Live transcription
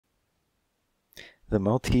The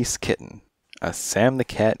Maltese Kitten, a Sam the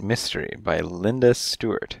Cat mystery by Linda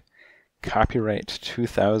Stewart. Copyright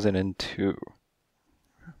 2002.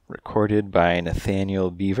 Recorded by Nathaniel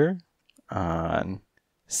Beaver on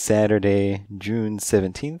Saturday, June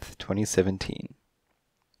 17th, 2017.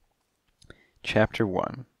 Chapter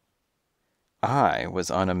 1. I was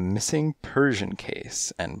on a missing Persian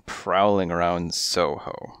case and prowling around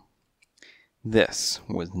Soho. This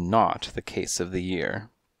was not the case of the year.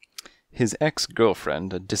 His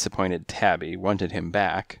ex-girlfriend, a disappointed tabby, wanted him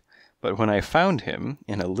back, but when I found him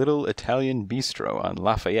in a little Italian bistro on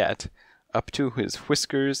Lafayette, up to his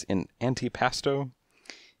whiskers in antipasto,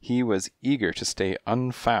 he was eager to stay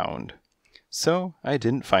unfound. So I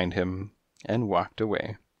didn't find him and walked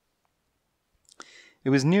away. It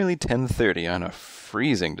was nearly 10:30 on a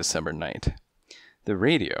freezing December night. The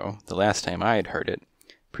radio, the last time I had heard it,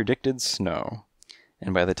 predicted snow,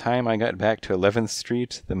 and by the time I got back to 11th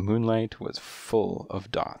Street, the moonlight was full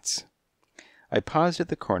of dots. I paused at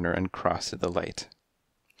the corner and crossed at the light.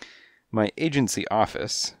 My agency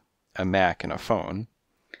office, a Mac and a phone,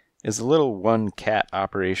 is a little one-cat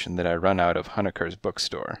operation that I run out of Honeker's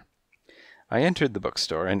bookstore. I entered the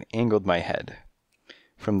bookstore and angled my head.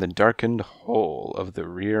 From the darkened hole of the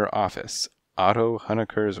rear office, Otto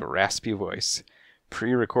Honeker's raspy voice,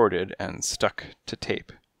 pre-recorded and stuck to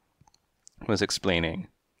tape, was explaining,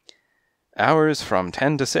 "Hours from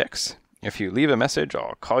 10 to 6. If you leave a message,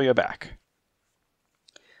 I'll call you back."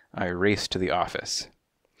 I raced to the office.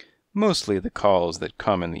 Mostly the calls that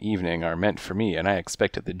come in the evening are meant for me, and I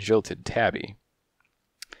expected the jilted tabby.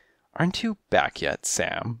 "Aren't you back yet,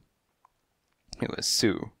 Sam?" It was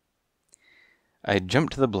Sue. I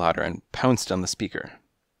jumped to the blotter and pounced on the speaker.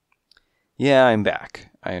 "Yeah, I'm back,"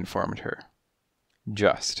 I informed her.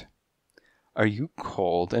 "Just. Are you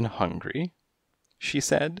cold and hungry?" she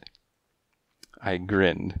said. I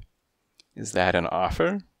grinned. "Is that an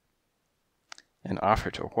offer?" "An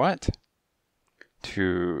offer to what?"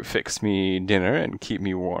 "To fix me dinner and keep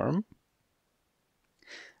me warm."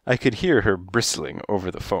 I could hear her bristling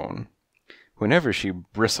over the phone. Whenever she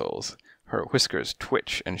bristles, her whiskers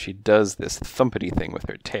twitch and she does this thumpity thing with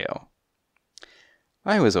her tail.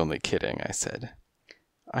 "I was only kidding," I said.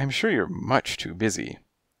 "I'm sure you're much too busy.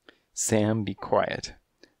 Sam, be quiet.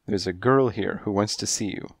 There's a girl here who wants to see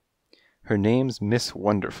you. Her name's Miss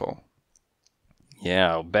Wonderful." "Yeah,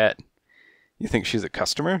 I'll bet. You think she's a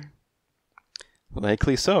customer?"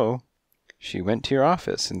 "Likely so. She went to your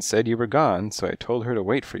office and said you were gone, so I told her to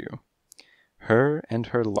wait for you. Her and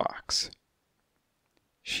her locks.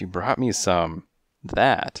 She brought me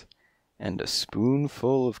that, and a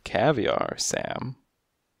spoonful of caviar, Sam."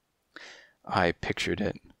 I pictured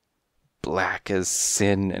it. Black as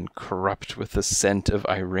sin and corrupt with the scent of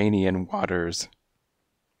Iranian waters.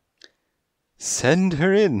 "Send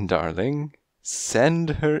her in, darling.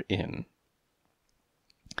 Send her in."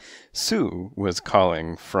 Sue was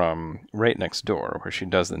calling from right next door, where she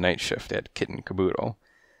does the night shift at Kitten Caboodle,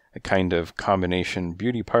 a kind of combination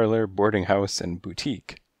beauty parlor, boarding house, and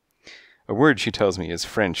boutique. A word she tells me is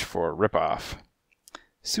French for rip-off.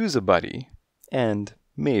 Sue's a buddy, and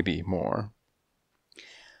maybe more.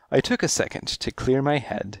 I took a second to clear my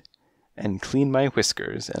head, and clean my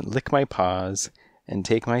whiskers, and lick my paws, and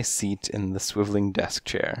take my seat in the swiveling desk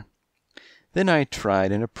chair. Then I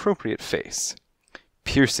tried an appropriate face,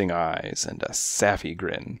 piercing eyes and a savvy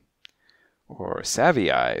grin. Or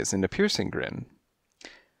savvy eyes and a piercing grin.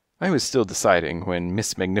 I was still deciding when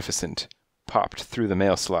Miss Magnificent popped through the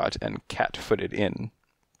mail slot and cat-footed in.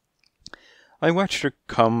 I watched her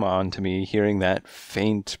come on to me, hearing that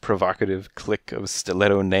faint, provocative click of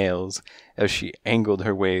stiletto nails as she angled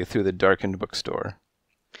her way through the darkened bookstore.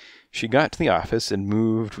 She got to the office and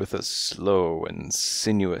moved with a slow and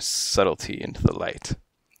sinuous subtlety into the light.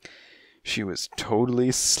 She was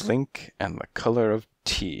totally slink and the color of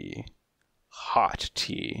tea. Hot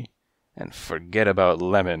tea. And forget about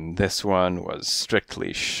lemon, this one was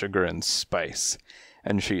strictly sugar and spice,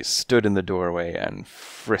 and she stood in the doorway and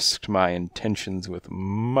frisked my intentions with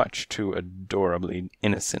much too adorably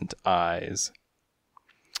innocent eyes.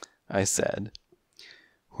 I said,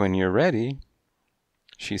 "When you're ready."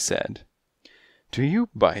 She said, "Do you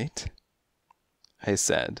bite?" I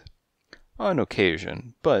said, "On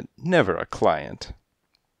occasion, but never a client."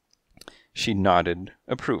 She nodded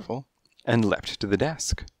approval and leapt to the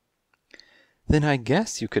desk. "Then I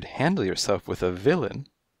guess you could handle yourself with a villain."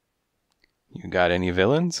 "You got any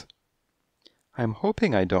villains?" "I'm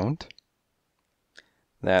hoping I don't."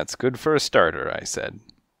 "That's good for a starter," I said.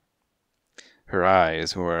 Her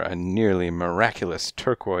eyes were a nearly miraculous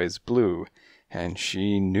turquoise blue, and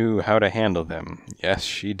she knew how to handle them. Yes,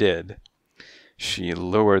 she did. She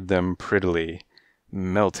lowered them prettily,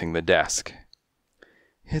 melting the desk.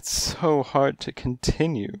 "It's so hard to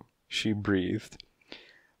continue," she breathed.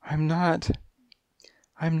 I'm not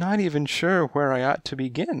even sure where I ought to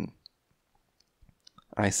begin."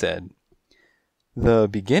 I said, "The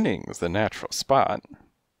beginning's the natural spot."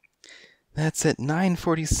 "That's at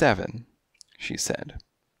 9:47, she said.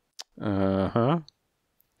 "Uh-huh."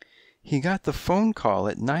 "He got the phone call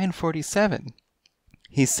at 9:47.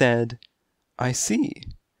 He said, 'I see.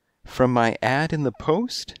 From my ad in the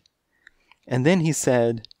Post?' And then he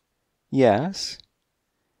said, 'Yes.'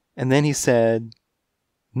 And then he said,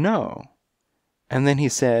 'No.' And then he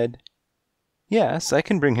said, 'Yes, I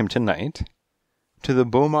can bring him tonight. To the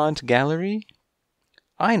Beaumont Gallery?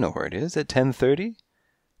 I know where it is, at 10:30.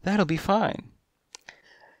 That'll be fine.'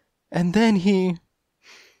 And then he...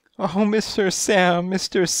 Oh, Mr. Sam,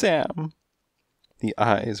 Mr. Sam!" The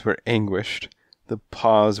eyes were anguished. The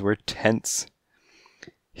paws were tense.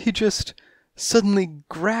 "He just suddenly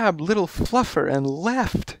grabbed little Fluffer and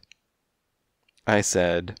left." I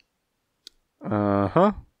said,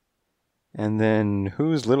 "Uh-huh. And then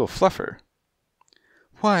who's little Fluffer?"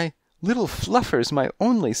 "Why, little Fluffer's my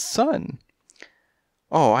only son."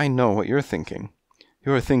 "Oh, I know what you're thinking.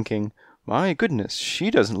 You're thinking, 'My goodness,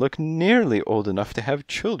 she doesn't look nearly old enough to have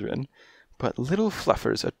children.' But little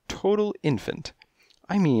Fluffer's a total infant.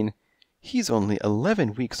 I mean, he's only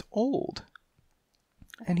 11 weeks old.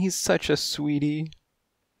 And he's such a sweetie."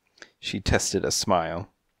 She tested a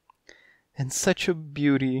smile. "And such a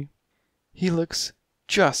beauty. He looks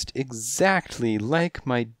just exactly like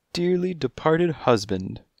my dearly departed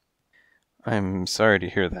husband." "I'm sorry to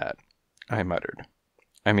hear that," I muttered.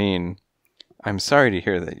 I'm sorry to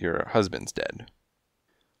hear that your husband's dead."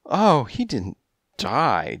 "Oh, he didn't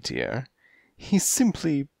die, dear. He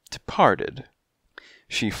simply departed."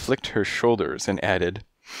 She flicked her shoulders and added,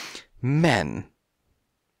 "Men."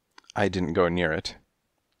 I didn't go near it.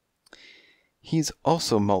 "He's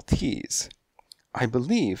also Maltese. I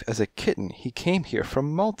believe as a kitten he came here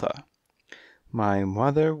from Malta. My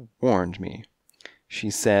mother warned me.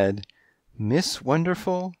 She said, 'Miss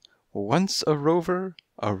Wonderful, once a rover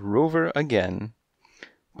again.'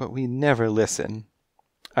 But we never listen.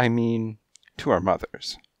 I mean, to our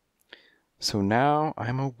mothers. So now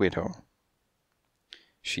I'm a widow."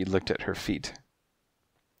 She looked at her feet.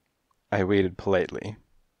 I waited politely.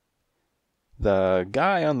 "The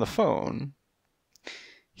guy on the phone?"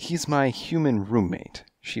 "He's my human roommate,"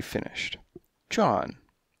 she finished. "John.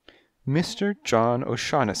 Mr. John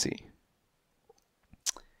O'Shaughnessy."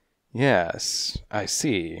 "Yes, I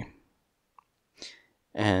see."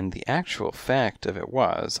 And the actual fact of it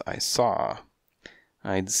was, I saw.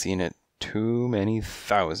 I'd seen it too many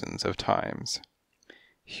thousands of times.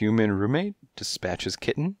 Human roommate dispatches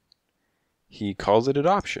kitten. He calls it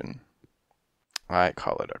adoption. I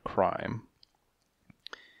call it a crime.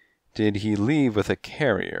 Did he leave with a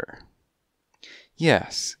carrier?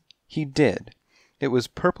 Yes, he did. It was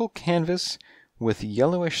purple canvas with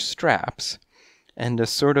yellowish straps, and a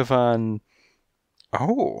sort of an...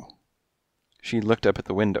 Oh! She looked up at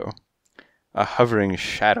the window. A hovering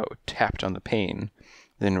shadow tapped on the pane,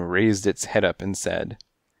 then raised its head up and said,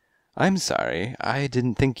 "I'm sorry, I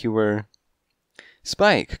didn't think you were...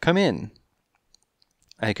 Spike, come in."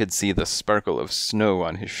 I could see the sparkle of snow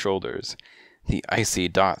on his shoulders, the icy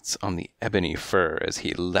dots on the ebony fur as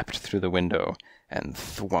he leapt through the window and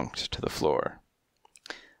thwunked to the floor.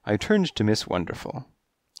 I turned to Miss Wonderful.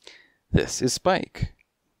 "This is Spike,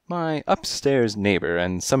 my upstairs neighbor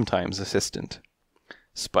and sometimes assistant.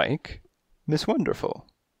 Spike, Miss Wonderful."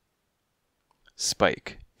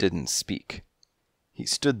 Spike didn't speak. He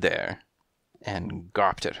stood there and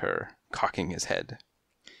gawped at her, cocking his head.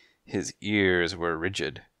 His ears were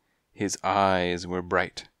rigid. His eyes were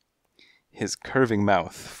bright. His curving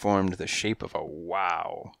mouth formed the shape of a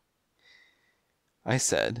wow. I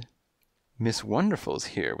said, "Miss Wonderful's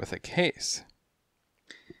here with a case."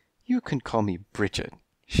 "You can call me Bridget,"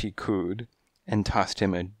 she cooed, and tossed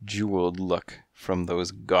him a jeweled look from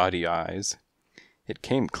those gaudy eyes. It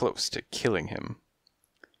came close to killing him.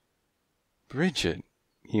 "Bridget,"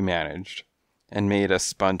 he managed, and made a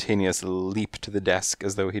spontaneous leap to the desk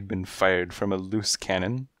as though he'd been fired from a loose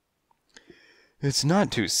cannon. "It's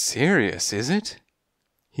not too serious, is it?"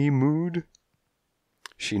 he mooed.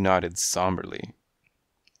 She nodded somberly.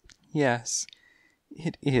 "Yes,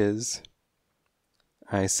 it is."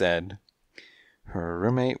 I said, "Her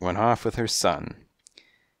roommate went off with her son.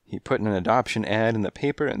 He put an adoption ad in the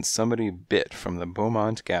paper and somebody bit from the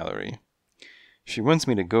Beaumont Gallery. She wants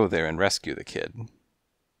me to go there and rescue the kid."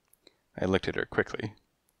 I looked at her quickly.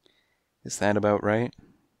 "Is that about right?"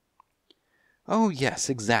 "Oh, yes,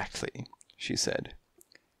 exactly," she said.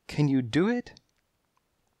 "Can you do it?"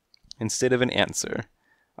 Instead of an answer,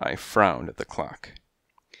 I frowned at the clock.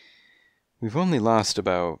 We've only lost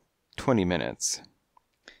about 20 minutes.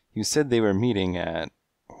 You said they were meeting at,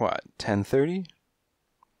 10:30?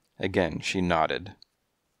 Again, she nodded.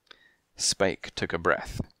 Spike took a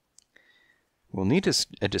breath. We'll need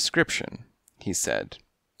a description, he said,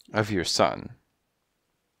 of your son.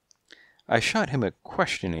 I shot him a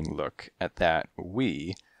questioning look at that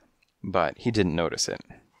 "we," but he didn't notice it.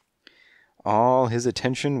 All his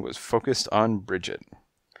attention was focused on Bridget,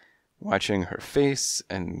 watching her face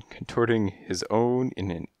and contorting his own in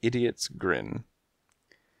an idiot's grin.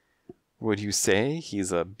 Would you say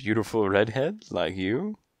he's a beautiful redhead like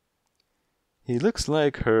you? He looks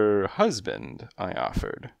like her husband, I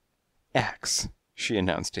offered. X, she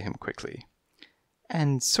announced to him quickly.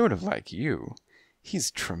 And sort of like you. He's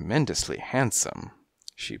tremendously handsome,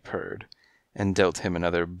 she purred, and dealt him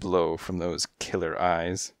another blow from those killer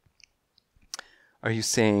eyes. Are you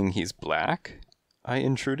saying he's black? I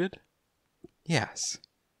intruded. Yes.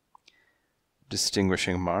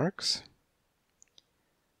 Distinguishing marks?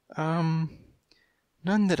 None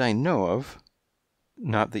that I know of.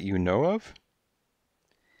 Not that you know of?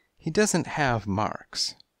 He doesn't have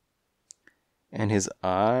marks. And his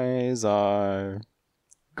eyes are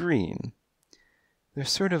green. They're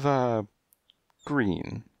sort of,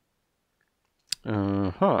 green.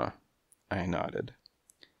 Uh-huh, I nodded.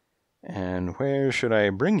 And where should I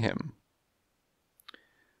bring him?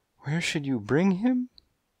 Where should you bring him?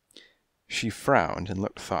 She frowned and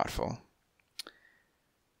looked thoughtful.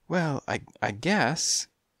 Well, I guess.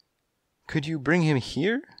 Could you bring him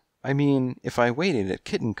here? I mean, if I waited at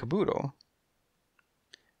Kitten Caboodle.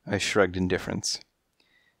 I shrugged indifference.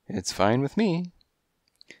 It's fine with me.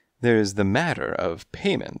 There's the matter of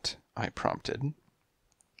payment, I prompted.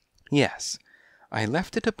 Yes, I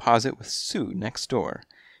left a deposit with Sue next door.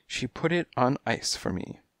 She put it on ice for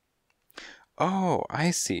me. Oh,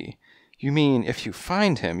 I see. You mean if you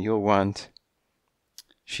find him, you'll want...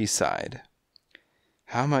 She sighed.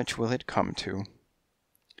 How much will it come to?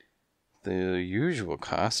 The usual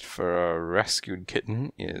cost for a rescued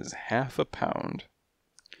kitten is £half.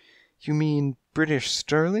 You mean British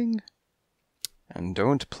sterling? And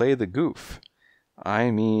don't play the goof.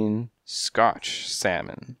 I mean Scotch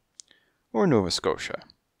salmon, or Nova Scotia.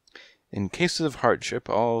 In cases of hardship,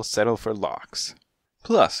 I'll settle for lox.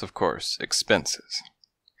 Plus, of course, expenses.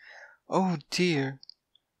 Oh dear,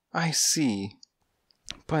 I see.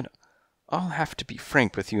 But I'll have to be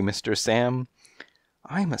frank with you, Mr. Sam.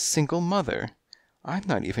 I'm a single mother. I'm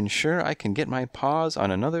not even sure I can get my paws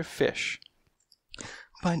on another fish.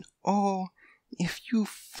 But oh, if you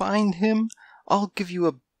find him, I'll give you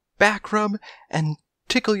a back rub and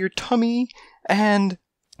tickle your tummy and...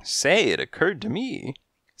 Say, it occurred to me,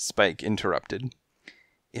 Spike interrupted.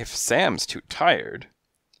 If Sam's too tired...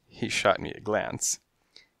 He shot me a glance.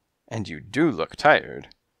 And you do look tired.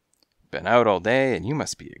 Been out all day and you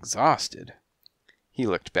must be exhausted. He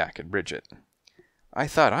looked back at Bridget. I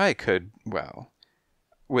thought I could, well,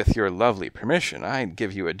 with your lovely permission, I'd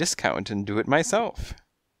give you a discount and do it myself.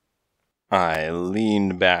 I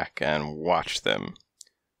leaned back and watched them.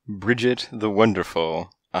 Bridget the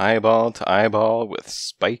Wonderful, eyeball to eyeball with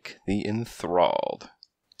Spike the Enthralled.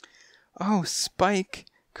 Oh, Spike,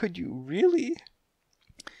 could you really?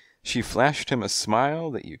 She flashed him a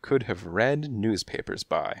smile that you could have read newspapers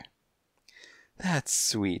by. That's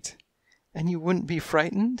sweet. And you wouldn't be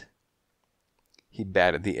frightened? He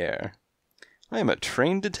batted the air. I'm a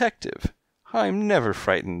trained detective. I'm never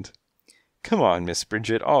frightened. Come on, Miss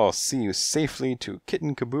Bridget, I'll see you safely to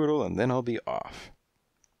Kitten Caboodle, and then I'll be off.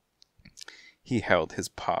 He held his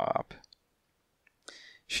paw up.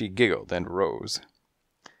 She giggled and rose.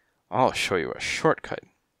 I'll show you a shortcut,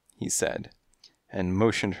 he said, and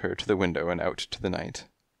motioned her to the window and out to the night.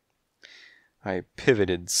 I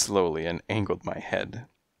pivoted slowly and angled my head.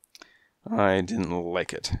 I didn't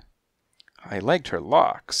like it. I liked her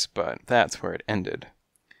locks, but that's where it ended.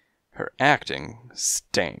 Her acting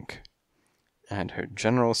stank. And her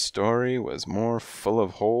general story was more full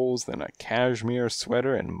of holes than a cashmere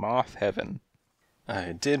sweater in moth heaven.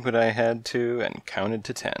 I did what I had to and counted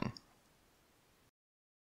to 10.